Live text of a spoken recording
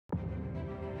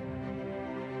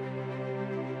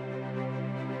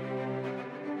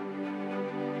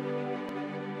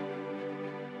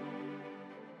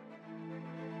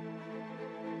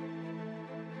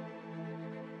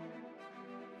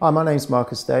Hi, my name's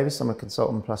Marcus Davis. I'm a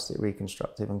consultant plastic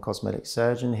reconstructive and cosmetic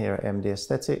surgeon here at MD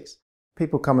Aesthetics.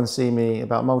 People come and see me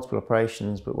about multiple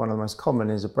operations, but one of the most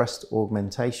common is a breast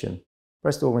augmentation.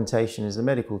 Breast augmentation is the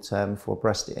medical term for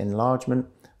breast enlargement,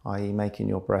 i.e. making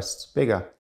your breasts bigger.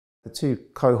 The two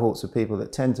cohorts of people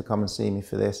that tend to come and see me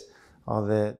for this are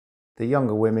the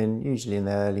younger women, usually in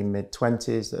their early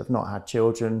mid-20s, that have not had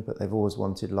children, but they've always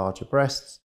wanted larger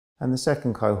breasts. And the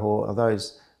second cohort are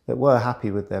those that were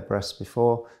happy with their breasts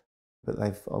before, but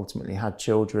they've ultimately had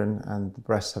children and the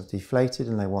breasts have deflated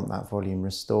and they want that volume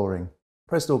restoring.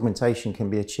 Breast augmentation can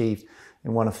be achieved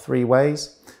in one of three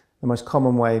ways. The most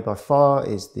common way by far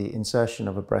is the insertion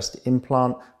of a breast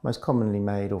implant, most commonly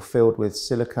made or filled with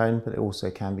silicone, but it also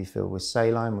can be filled with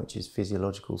saline, which is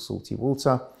physiological salty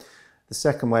water. The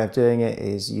second way of doing it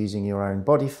is using your own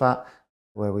body fat,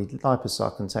 where we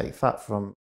liposuck and take fat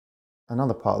from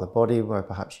another part of the body where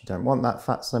perhaps you don't want that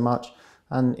fat so much,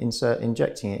 and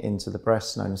injecting it into the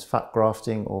breast, known as fat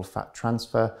grafting or fat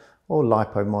transfer or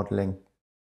lipomodeling.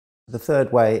 The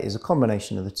third way is a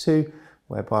combination of the two,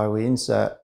 whereby we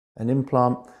insert an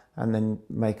implant and then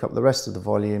make up the rest of the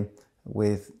volume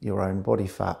with your own body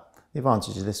fat. The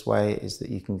advantage of this way is that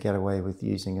you can get away with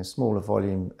using a smaller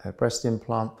volume breast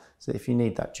implant, so if you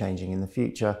need that changing in the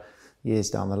future, years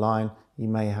down the line, you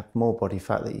may have more body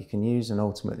fat that you can use and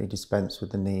ultimately dispense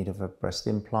with the need of a breast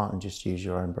implant and just use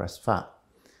your own breast fat.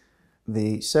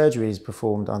 The surgery is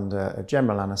performed under a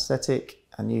general anaesthetic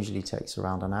and usually takes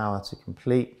around an hour to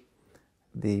complete.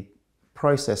 The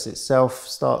process itself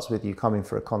starts with you coming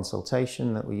for a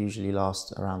consultation that will usually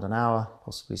last around an hour,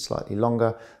 possibly slightly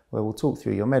longer, where we'll talk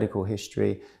through your medical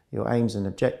history, your aims and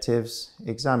objectives,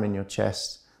 examine your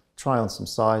chest, try on some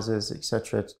sizes,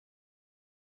 etc.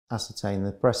 Ascertain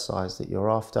the breast size that you're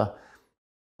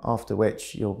after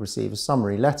which you'll receive a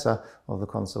summary letter of the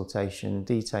consultation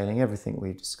detailing everything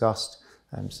we've discussed,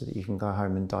 so that you can go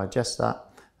home and digest that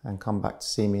and come back to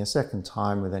see me a second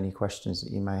time with any questions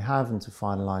that you may have and to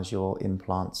finalise your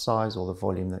implant size or the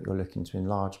volume that you're looking to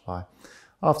enlarge by.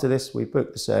 After this, we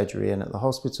book the surgery in at the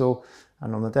hospital,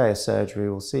 and on the day of surgery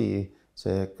we'll see you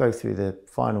to go through the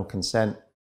final consent,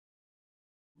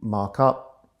 mark up.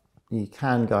 You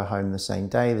can go home the same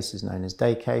day, this is known as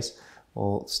day case,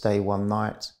 or stay one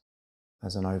night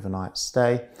as an overnight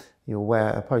stay. You'll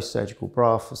wear a post-surgical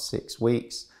bra for 6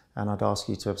 weeks, and I'd ask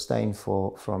you to abstain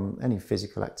from any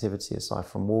physical activity aside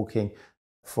from walking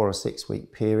for a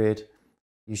 6-week period.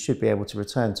 You should be able to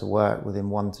return to work within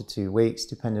 1 to 2 weeks,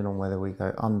 depending on whether we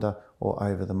go under or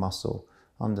over the muscle.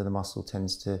 Under the muscle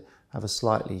tends to have a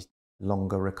slightly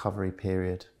longer recovery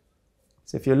period.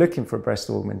 So if you're looking for a breast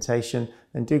augmentation,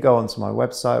 then do go onto my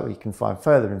website where you can find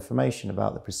further information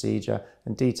about the procedure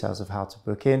and details of how to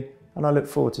book in, and I look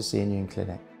forward to seeing you in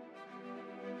clinic.